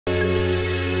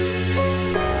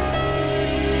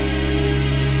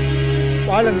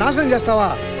వాళ్ళని నాశనం చేస్తావా?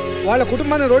 వాళ్ళ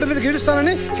కుటుంబాన్ని రోడ్డు మీదకి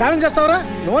ఈడుస్తానని ఛాలెంజ్ చేస్తావరా?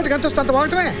 నోటికి ఎంత వస్తుందంత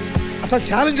వాడటమే. అసలు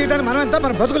ఛాలెంజ్ చేయడానికి మనం ఎంత,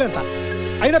 మన బతుకులు ఎంత?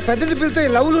 అయినా పెద్దటి పిలితే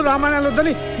లవ్లు రామాయణాలు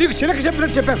వద్దని నీకు చిలక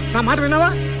చెప్పినట్టు చెప్పాను. నా మాట విన్నావా?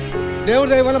 దేవుడి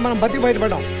దయ వల్ల మనం బతికి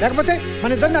బయటపడ్డాం. లేకపోతే మన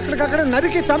ఇద్దరిని అక్కడికక్కడ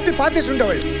నరికి చంపి పాతేసి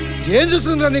ఉండేవాళ్ళు. ఏం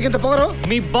చూస్తుందిరా నీకు ఇంత పొగరు?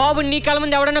 మీ బాబు నీ కళ్ళ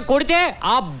ముందు ఎవడన్నా కొడితే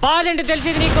ఆ బాధ ఏంటో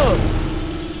తెలిసేది నీకు.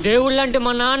 దేవుళ్ళంటే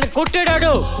మా నాన్న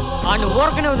కొట్టాడాడు, ఆయన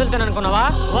ఊరకనే వదులుతాను అనుకున్నావా?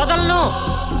 వదలను.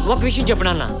 ఒక విషయం చెప్పు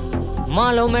నాన్న, మా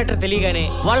లవ్ మ్యాటర్ తెలియగానే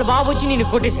వాళ్ళ బాబు వచ్చి నిన్ను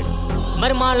కొట్టేశాడు.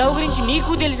 మరి మా లవ్ గురించి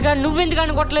నీకు తెలుసుగా, నువ్వెందుకు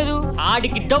అని కొట్టలేదు?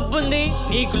 ఆడికి డబ్బుంది,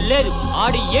 నీకు లేదు.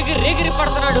 ఆడు ఎగిరి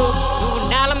పడుతున్నాడు, నువ్వు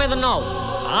నేల మీద ఉన్నావు.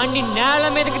 ఆడిని నేల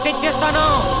మీదకి తెచ్చేస్తాను.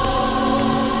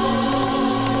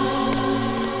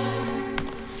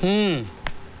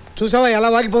 చూసావా ఎలా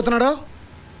వాగిపోతున్నాడో?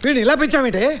 వీడిని ఇలా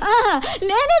పెంచామేంటే?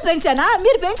 నేనే పెంచానా?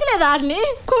 మీరు పెంచలేదు ఆడిని.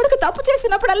 కొడుకు తప్పు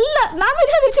చేసినప్పుడల్లా నా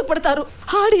మీదే విరిచిపడతారు.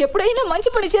 ఆడు ఎప్పుడైనా మంచి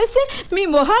పని చేస్తే మీ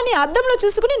మొహాన్ని అద్దంలో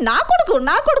చూసుకుని నా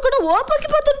కొడుకును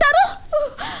ఓపకిపోతుంటారు.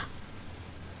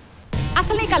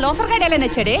 అసలు నీకు ఆ లోఫర్ గాడు ఎలా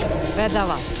నచ్చాడే?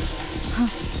 వేదావా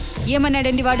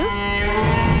ఏమన్నాడండి వాడు?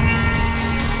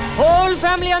 Whole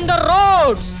family on the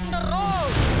roads.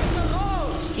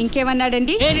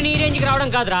 ఇంకేమన్నాడండి? నేను నీ రేంజ్కి రావడం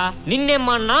కాదురా, నిన్నే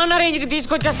మా నాన్న రేంజ్కి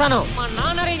తీసుకొచ్చేస్తాను.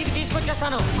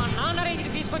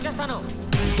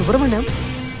 సుబ్రహ్మణ్యం,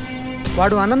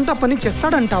 వాడు అనంత పని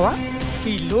చేస్తాడంటావా?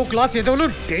 ఈ లో క్లాస్ ఎదవలు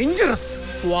డేంజరస్.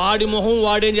 వాడి మొహం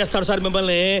వాడేం చేస్తాడు సార్?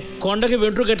 మిమ్మల్ని కొండకి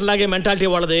వెంట్రుకట్లాగే మెంటాలిటీ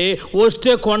వాళ్ళది.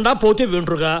 వస్తే కొండ, పోతే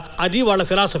వెంట్రుక. అది వాళ్ళ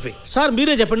ఫిలాసఫీ. సార్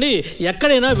మీరే చెప్పండి,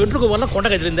 ఎక్కడైనా వెంట్రుక వల్ల కొండ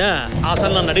కదిలిందా?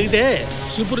 అసలు నన్ను అడిగితే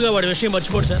సింపుల్గా వాడి విషయం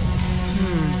మర్చిపోడు సార్.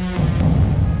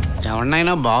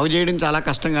 ఎవరినైనా బాగు చేయడం చాలా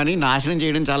కష్టం, కానీ నాశనం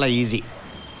చేయడం చాలా easy.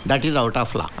 That is out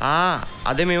of law.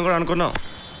 అదే మేము కూడా అనుకున్నాం.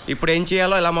 ఇప్పుడు ఏం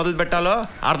చేయాలో, ఎలా మొదలు పెట్టాలో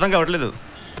అర్థం కావట్లేదు.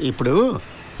 ఇప్పుడు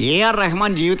ఏఆర్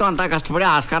రెహమాన్ జీవితం అంతా కష్టపడి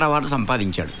ఆస్కార్ అవార్డు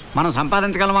సంపాదించాడు. మనం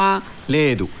సంపాదించగలమా?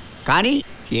 లేదు. కానీ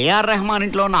ఏఆర్ రెహమాన్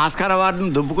ఇంట్లో ఉన్న ఆస్కార్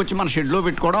అవార్డును దుబ్బుకొచ్చి మన షెడ్లో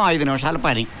పెట్టుకోవడం 5 నిమిషాల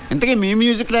పని. ఇంతకీ మీ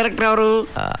మ్యూజిక్ డైరెక్టర్ ఎవరు?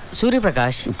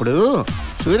 సూర్యప్రకాష్. ఇప్పుడు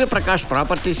సూర్యప్రకాష్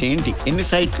ప్రాపర్టీస్ ఏంటి, ఎన్ని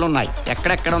సైట్లు ఉన్నాయి,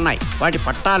 ఎక్కడెక్కడ ఉన్నాయి, వాటి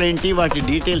పట్టాలేంటి, వాటి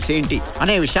డీటెయిల్స్ ఏంటి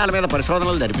అనే విషయాల మీద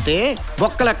పరిశోధనలు జరిపితే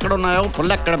బొక్కలు ఎక్కడున్నాయో,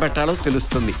 పుల్ల ఎక్కడ పెట్టాలో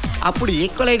తెలుస్తుంది. అప్పుడు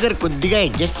ఈక్వలైజర్ కొద్దిగా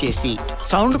అడ్జస్ట్ చేసి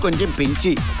సౌండ్ కొంచెం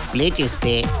పెంచి ప్లే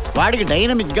చేస్తే వాడికి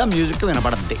డైనమిక్గా మ్యూజిక్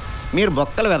వినపడద్ది. మీరు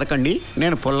బొక్కలు వెతకండి,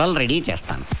 నేను పుల్లలు రెడీ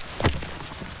చేస్తాను.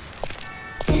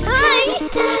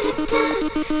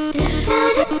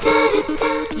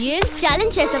 ఏం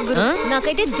ఛాలెంజ్ చేసాం గురు?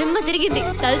 నాకైతే దిమ్మ తిరిగింది.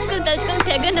 తలుచుకొని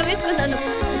తెగ నవ్వేసుకున్నాను.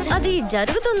 అది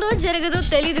జరుగుతుందో జరగదో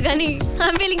తెలీదు కానీ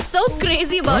I'm feeling so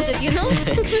crazy about it, you know.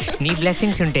 నీ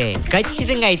బ్లెస్సింగ్స్ ఉంటే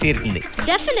ఖచ్చితంగా అయి తీరుతుంది.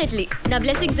 డెఫినెట్లీ నా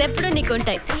బ్లెస్సింగ్స్ ఎప్పుడూ నీకు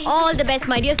ఉంటాయి. All the best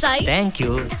my dear Sai.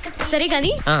 Thank you. సరే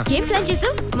కానీ ఏం ప్లాన్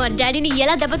చేసావు? మా డాడీని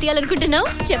ఎలా దెబ్బతీయాలనుకుంటున్నావు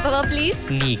చెప్పవా ప్లీజ్?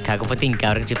 నీ కాకపోతే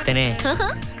ఇంకెవరికి చెప్తానే?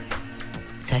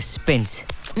 Suspense.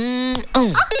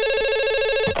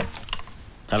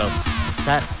 Hello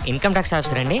sir, income tax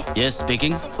officer అండి? Yes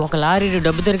speaking. ఒక లారీ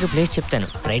డబ్బు దొరికే ప్లేస్ చెప్తాను,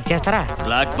 రైట్ చేస్తారా?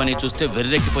 బ్లాక్ మనీ చూస్తే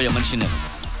వెర్రెక్కిపోయే మనిషి నేను.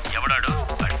 ఎవడాడు?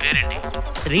 వాడి పేరేంటి?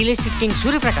 Real estate king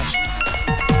Suryaprakash.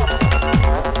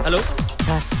 Hello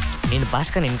sir, నేను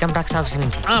భాస్కర్, ఇన్కమ్ ట్యాక్స్ ఆఫీసర్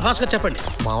నుంచి. భాస్కర్ చెప్పండి.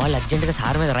 మా వాళ్ళు అర్జెంట్గా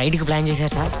సార్ మీద రైడ్కి ప్లాన్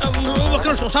చేశారు సార్.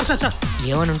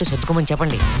 ఏమని ఉంటే సర్దుకోమని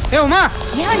చెప్పండి. ఏ ఉమా,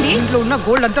 ఏమండి? ఇంట్లో ఉన్న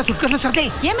గోల్డ్ అంతా సుట్కేసులో సర్దే.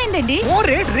 ఏమైందండి? ఓ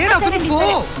రేట్ అవుతుంది.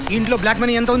 ఇంట్లో బ్లాక్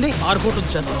మనీ ఎంత ఉంది? 6 కోట్లు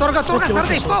ఉంది సార్. త్వరగా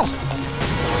సర్దే.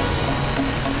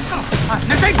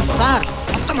 సార్,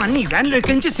 మొత్తం అన్ని వ్యాన్లో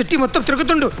ఎక్కించి సిటీ మొత్తం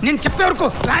తిరుగుతుండు. నేను చెప్పే వరకు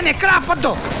వ్యాన్ ఎక్కడ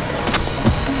ఆపొద్దు.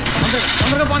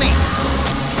 తొందరగా పోనీ.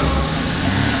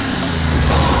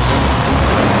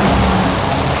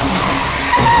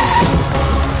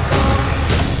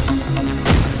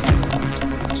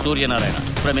 Suryanarayana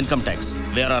from income tax.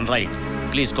 We are on right.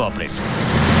 Please cooperate.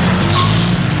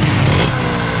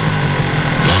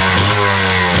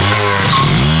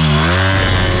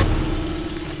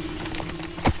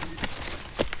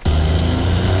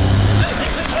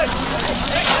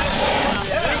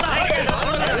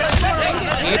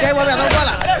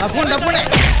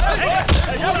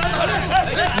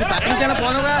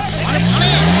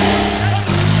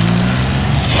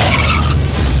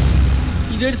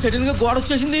 ఇదేంటి సడన్ గా గోడ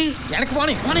వచ్చేసింది? వెనక్కి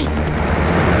పోనీ.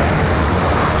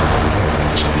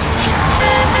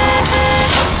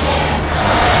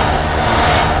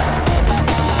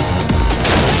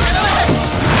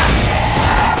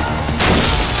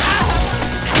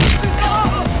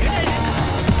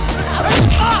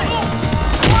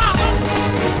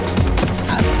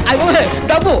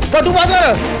 డబ్బు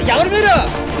పట్టుకుపోతున్నారు. ఎవరు మీరు?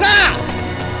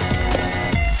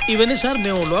 ఇవన్నీ సార్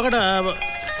మేము లోగడ.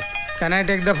 Can I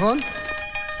take the phone?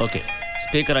 Okay,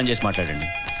 speaker on చేసి మాట్లాడండి.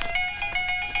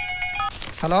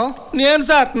 హలో, నేను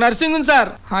సార్ నర్సింగ్ సార్.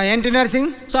 ఏంటి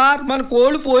నర్సింగ్ సార్ మన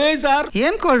కోళ్ళు పోయాయి సార్.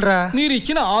 ఏం కోళ్ళరా? మీరు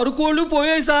ఇచ్చిన 6 కోళ్ళు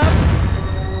పోయాయి సార్.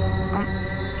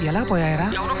 ఎలా పోయాయరా?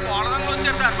 ఎవరో కోళ్ళ దొంగలు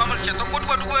వచ్చారు సార్, మమ్మల్ని చెత్తకొట్టు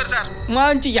పట్టుకుపోయారు సార్.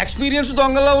 మంచి ఎక్స్పీరియన్స్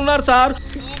దొంగల్లో ఉన్నారు సార్.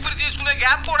 ఊపిరి తీసుకునే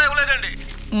గ్యాప్ కూడా ఇవ్వలేదండి.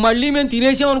 మళ్ళీ మేము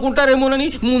తినేసాం అనుకుంటారేమోనని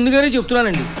ముందుగానే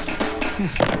చెప్తున్నానండి.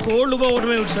 కోళ్ళు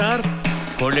పోవడం ఏమిటి సార్?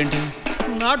 కోళ్ళేంటి?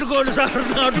 నాటుకోళ్ళు సార్,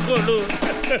 నాటుకోళ్ళు.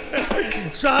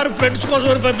 సార్ ఫ్రెండ్స్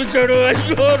కోసం పంపించాడు.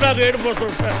 అయ్యో నాకు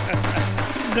ఏడిపోతుంది సార్.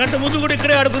 గంట ముందు కూడా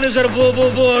ఇక్కడే ఆడుకునే సార్, బో బో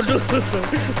బో అంటూ.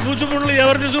 ముచ్చుముళ్ళు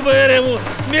ఎవరు తీసుకుపోయారేమో,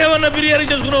 మేమన్నా బిర్యానీ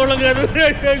చేసుకునే వాళ్ళం కాదు.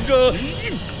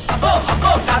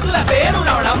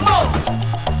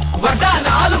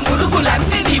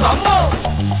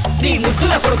 నీ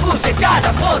ముద్దుల కొడుకు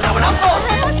తెచ్చాడమ్మో రవణమ్మో.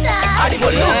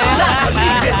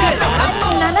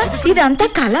 ఇదంతా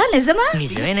కళ నిజమా?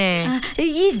 నిజమేనే.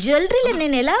 ఈ జ్యువెలరీలో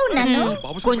నేను ఎలా ఉన్నాను?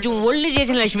 కొంచెం ఒళ్ళు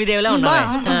చేసిన లక్ష్మీదేవిలా ఉన్నా.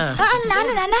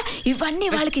 నాన్న ఇవన్నీ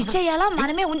వాళ్ళకి ఇచ్చేయాలా,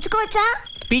 మనమే ఉంచుకోవచ్చా?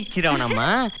 పిచ్చి రావణమ్మా,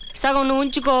 సగం నువ్వు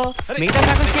ఉంచుకో, మిగతా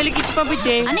సగం చెల్లికి ఇచ్చి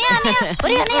పంపించే.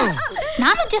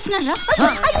 నాన్న చేస్తున్నారా?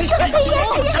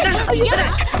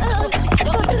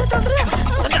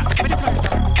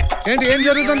 ఏంటి, ఏం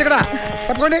జరుగుతుంది ఇక్కడ?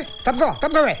 తప్పుకోండి,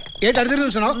 తప్పుకోవే. ఏంటి అటు తిరిగి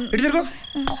చూస్తున్నావు? ఇటు తిరుగు.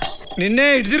 నిన్నే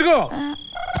ఇటు తిరుగు.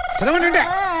 తిరగమంటే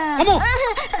అమ్మో,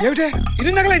 ఏమిటే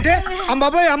ఇది నగలంటే?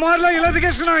 అమ్మాబాయ్ అమ్మవారిలో ఇలా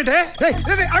దిగేసుకున్నావంటే?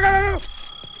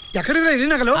 ఎక్కడికి ఇది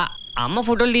నగలు? అమ్మ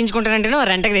ఫోటోలు తీయించుకుంటానంటే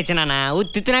రెంటకి తెచ్చానా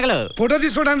ఉత్తి నగలు. ఫోటో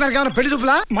తీసుకోవడానికి దానికి ఏమైనా పెళ్లి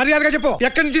చూపులా? మర్యాదగా చెప్పు,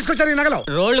 ఎక్కడి నుంచి తీసుకొచ్చారు ఈ నగలు?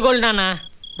 రోల్డ్ గోల్డ్ నాన్న.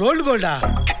 రోల్డ్ గోల్డా?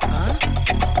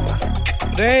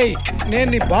 రేయ్, నేను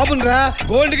నీ బాబుని రా.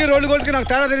 గోల్డ్ కి రోల్డ్ గోల్డ్ కి నాకు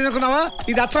తేడా తెలియనుకున్నావా?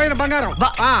 ఇది అచ్చమైన బంగారం.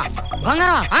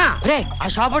 బంగారం రే, ఆ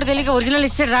షాప్ తెలియక ఒరిజినల్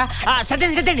ఇచ్చాడు రా.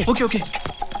 సత్యండి. ఓకే.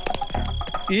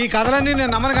 ఈ కథలన్నీ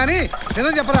నేను నమ్మను కానీ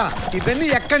నిజం చెప్పరా, ఇవన్నీ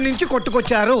ఎక్కడి నుంచి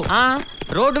కొట్టుకొచ్చారు?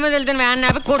 రోడ్డు మీద వెళ్తే వ్యాన్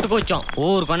ఆపి కొట్టుకొచ్చాం.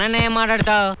 ఊరుకొనా ఏం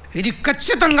మాట్లాడతావు? ఇది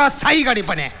ఖచ్చితంగా సాయి గడి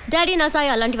పనే. డాడీ, నా సాయి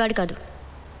అలాంటి వాడు కాదు.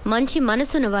 మంచి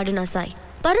మనసున్నవాడు నా సాయి.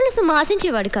 పరుల సొమ్ము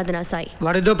ఆశించేవాడు కాదు నా సాయి.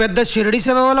 వాడిదో పెద్ద షిరిడి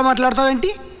సేవ వల్ల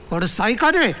మాట్లాడతావేంటి? వాడు సాయి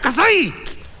కాదే, కసాయి.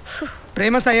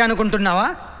 ప్రేమ సాయి అనుకుంటున్నావా?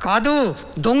 కాదు,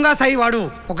 దొంగ సాయి వాడు.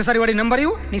 ఒకసారి వాడి నెంబర్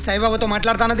ఇవ్వు, నీ సాయిబాబాతో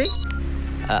మాట్లాడతానది.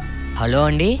 హలో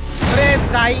అండి.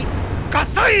 సాయి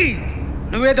కసాయి,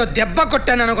 నువ్వేదో దెబ్బ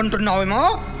కొట్టాను అనుకుంటున్నావేమో,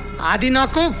 అది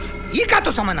నాకు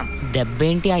ఈకాతో సమానం.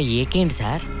 దెబ్బేంటి, ఆ ఏకేంటి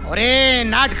సార్? ఒరే,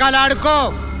 నాటకాలు ఆడుకో,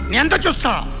 ఎంత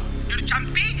చూస్తా. నేను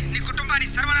చంపి నీ కుటుంబాన్ని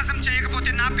సర్వనాశం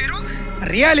చేయకపోతే నా పేరు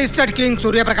రియల్ ఎస్టేట్ కింగ్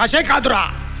సూర్యప్రకాశే కాదురా.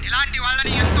 ఇలాంటి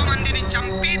వాళ్ళని ఎంతో మందిని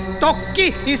చంపి తొక్కి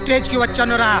ఈ స్టేజ్ కి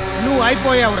వచ్చానురా. నువ్వు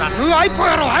అయిపోయావురా,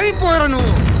 అయిపోయారు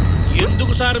నువ్వు.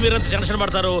 ఎందుకు సార్ మీరంత టెన్షన్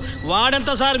పడతారు?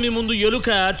 వాడెంత సార్ మీ ముందు ఎలుక,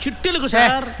 చిట్టెలుకు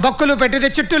సార్. బొక్కులు పెట్టితే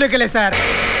చిట్టులకెళ్ళే సార్.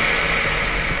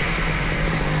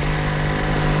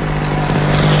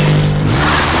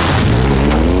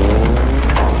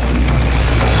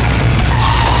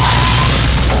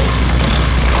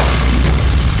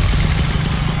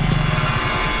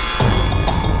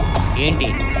 ఏంటి?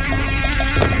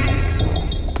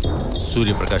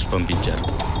 సూర్యప్రకాష్ పంపించారు,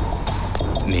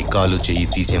 నీ కాలు చెయ్యి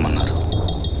తీసేయమన్నారు.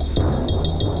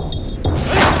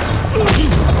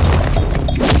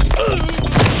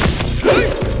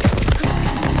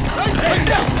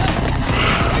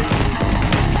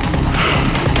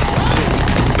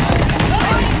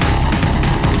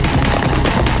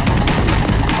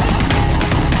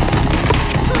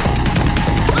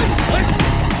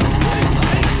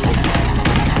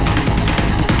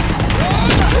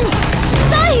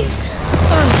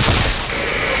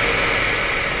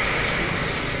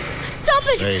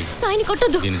 సాయిని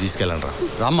కొట్టొద్దు. దీన్ని తీసుకెళ్ళండి రా.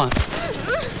 రామ్మా.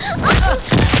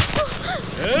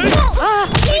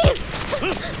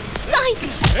 సాయి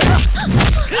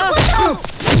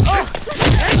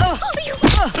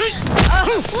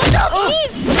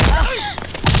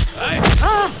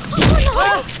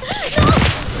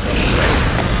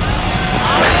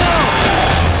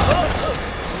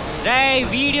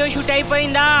వీడియో షూట్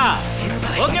అయిపోయిందా?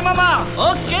 ఓకే మామా,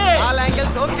 ఓకే. All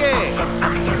angles okay.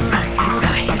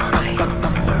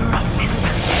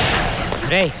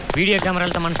 రే, వీడియో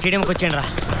కెమెరాలతో మన స్టేడియంకి వచ్చాను రా.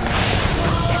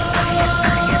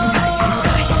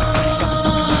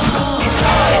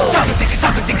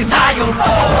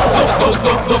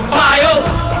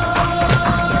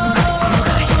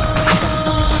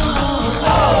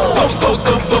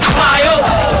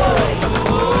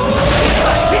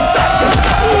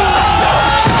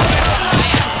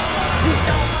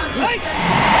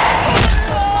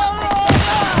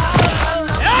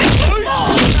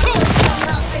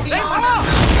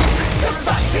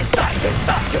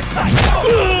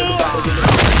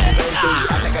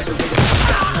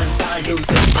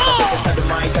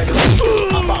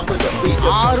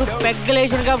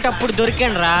 పెగ్గలేసాను కాబట్టి అప్పుడు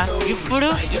దొరికాను రా. ఇప్పుడు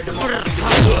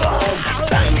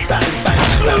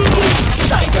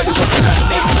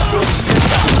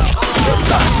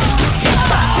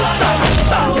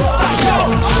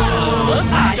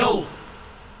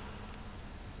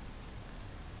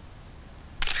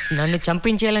నన్ను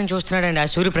చంపించేయాలని చూస్తున్నాడండి ఆ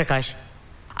సూర్యప్రకాష్.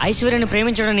 ఐశ్వర్యాన్ని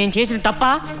ప్రేమించడం నేను చేసిన తప్ప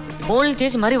ఫోన్లు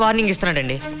చేసి మరీ వార్నింగ్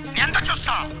ఇస్తున్నాడండి. ఎంత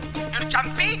చూస్తా? నేను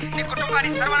చంపి నీ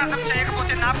కుటుంబాన్ని సర్వనాశం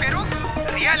చేయకపోతే నా పేరు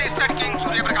రియల్ ఎస్టేట్ కింగ్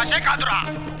సూర్యప్రకాశే కాదురా.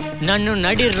 నన్ను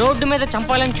నడి రోడ్డు మీద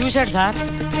చంపాలని చూశాడు సార్.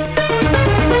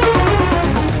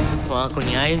 మాకు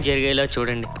న్యాయం జరిగేలా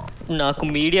చూడండి. నాకు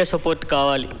మీడియా సపోర్ట్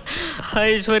కావాలి.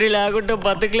 ఐశ్వర్య లేకుండా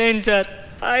బతకలేను సార్.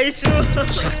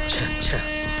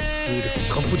 వీడు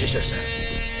కంపు చేశాడు సార్.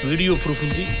 వీడియో ప్రూఫ్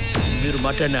ఉంది, మీరు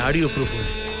మాట్లాడిన ఆడియో ప్రూఫ్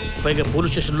ఉంది, పైగా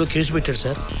పోలీస్ స్టేషన్లో కేసు పెట్టాడు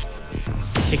సార్.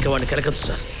 ఇక వాడిని కెలకద్దు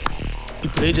సార్.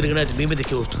 ఇప్పుడు ఏం జరిగినా అది మీ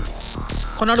మీదకే వస్తుంది.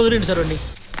 కొన్నాళ్ళు వదిలేండి సార్ అండి.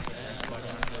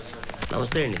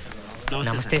 నమస్తే అండి.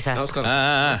 నమస్తే సార్.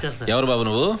 ఎవరు బాబు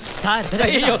నువ్వు? సార్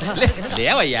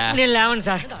లేవయ్యా. నేను లేవను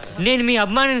సార్. నేను మీ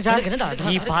అభిమానిని సార్.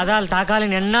 ఈ పాదాలు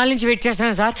తాకాలని ఎన్నాళ్ళ నుంచి వెయిట్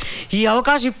చేస్తున్నాను సార్. ఈ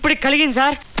అవకాశం ఇప్పటికి కలిగింది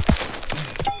సార్.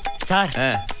 సార్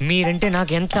మీరంటే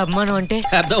నాకు ఎంత అభిమానం అంటే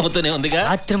అర్థమవుతూనే ఉందిగా.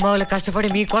 రాత్రింబావులు కష్టపడి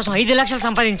మీకోసం 5 లక్షలు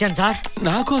సంపాదించాను సార్.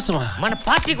 నా కోసమా? మన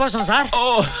పార్టీ కోసం సార్.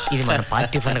 ఇది మన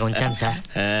పార్టీ ఫండ్ గా ఉంచాను సార్.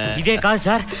 ఇదే కాదు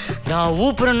సార్, నా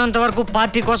ఊపిరున్నంత వరకు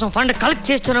పార్టీ కోసం ఫండ్ కలెక్ట్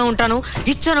చేస్తూనే ఉంటాను,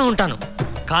 ఇస్తూనే ఉంటాను.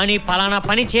 కానీ పలానా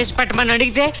పని చేసి పెట్టమని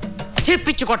అడిగితే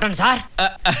చెప్పించి కొట్టండి సార్.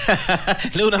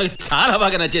 నువ్వు నాకు చాలా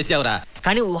బాగా నచ్చేసావురా.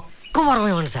 కానీ ఒక్క వరం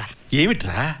ఇవ్వండి సార్.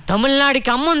 ఏమిట్రా?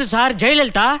 తమిళనాడుకి అమ్మ ఉంది సార్,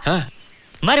 జయలలిత.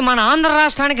 మరి మన ఆంధ్ర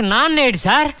రాష్ట్రానికి నాన్న ఏడు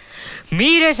సార్.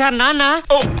 మీరే సార్ నాన్న.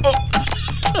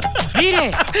 మీరే.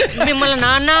 మిమ్మల్ని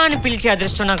నాన్న అని పిలిచే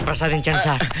అదృష్టం నాకు ప్రసాదించండి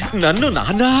సార్. నన్ను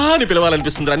నాన్న అని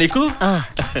పిలవాలనిపిస్తుందిరా నీకు?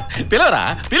 పిలవరా,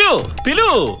 పిలు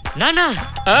నాన్న.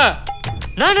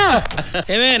 నాన్న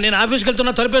ఏమే, నేను ఆఫీస్కి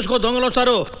వెళ్తున్నా, తలుపేసుకో, దొంగలు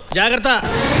వస్తారు, జాగ్రత్త.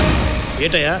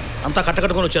 ఏంటయ్యా అంతా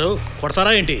కట్టుకొని వచ్చారు,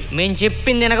 కొడతారా ఏంటి? మేము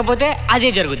చెప్పింది వినకపోతే అదే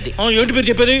జరుగుద్ది. ఏంటి మీరు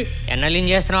చెప్పేది? ఎన్నెల్లి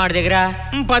చేస్తున్నావు వాడి దగ్గర?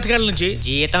 25 ఏళ్ళ నుంచి.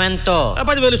 జీతం ఎంతో?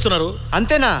 10,000 ఇస్తున్నారు.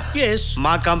 అంతేనా? ఎస్.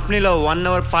 మా కంపెనీలో 1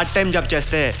 అవర్ పార్ట్ టైం జాబ్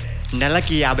చేస్తే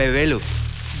నెలకి 50,000.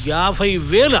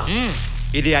 50,000?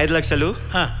 ఇది 5 లక్షలు,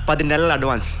 10 నెలల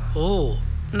అడ్వాన్స్. ఓ,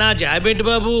 నా జాబ్ ఏంటి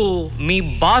బాబు? మీ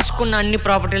బాస్ కున్న అన్ని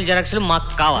ప్రాపర్టీల జెరాక్స్లు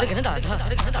మాకు కావాలి.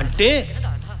 అంటే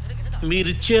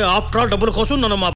మీరిచ్చే ఆఫ్టర్ ఆల్ డబ్బుల కోసం నన్ను మా